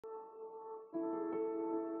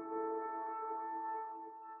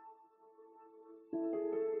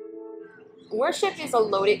Worship is a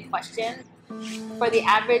loaded question. For the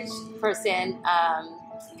average person,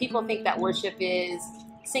 people think that worship is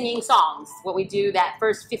singing songs, what we do that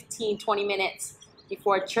first 15, 20 minutes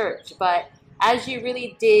before church. But as you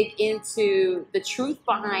really dig into the truth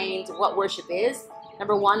behind what worship is,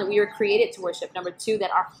 number one, that we were created to worship. Number two,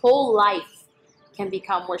 that our whole life can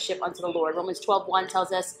become worship unto the Lord. Romans 12:1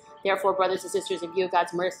 tells us, therefore, brothers and sisters, in view of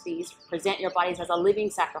God's mercies, present your bodies as a living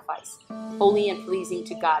sacrifice, holy and pleasing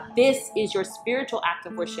to God. This is your spiritual act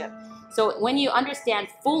of worship. So when you understand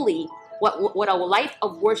fully what a life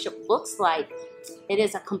of worship looks like, it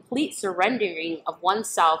is a complete surrendering of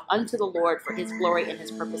oneself unto the Lord for His glory and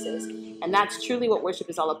His purposes. And that's truly what worship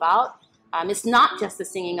is all about. It's not just the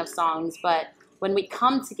singing of songs, but when we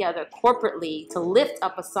come together corporately to lift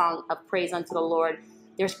up a song of praise unto the Lord,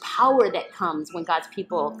 there's power that comes when God's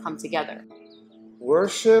people come together.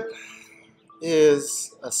 Worship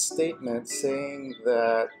is a statement saying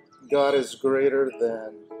that God is greater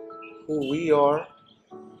than who we are,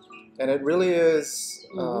 and it really is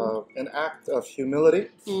an act of humility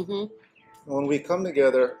when we come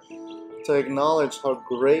together to acknowledge how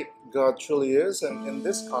great God truly is. And in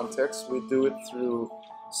this context, we do it through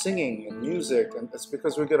singing and music, and it's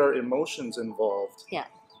because we get our emotions involved. Yeah.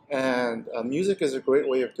 And music is a great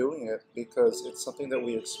way of doing it because it's something that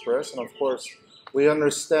we express, and of course we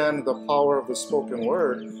understand the power of the spoken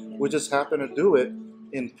word. We just happen to do it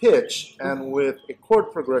in pitch and with a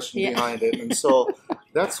chord progression behind it. And so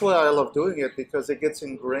that's why I love doing it, because it gets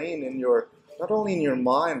ingrained in your, not only in your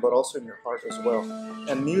mind, but also in your heart as well.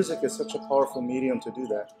 And music is such a powerful medium to do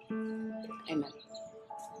that. Amen.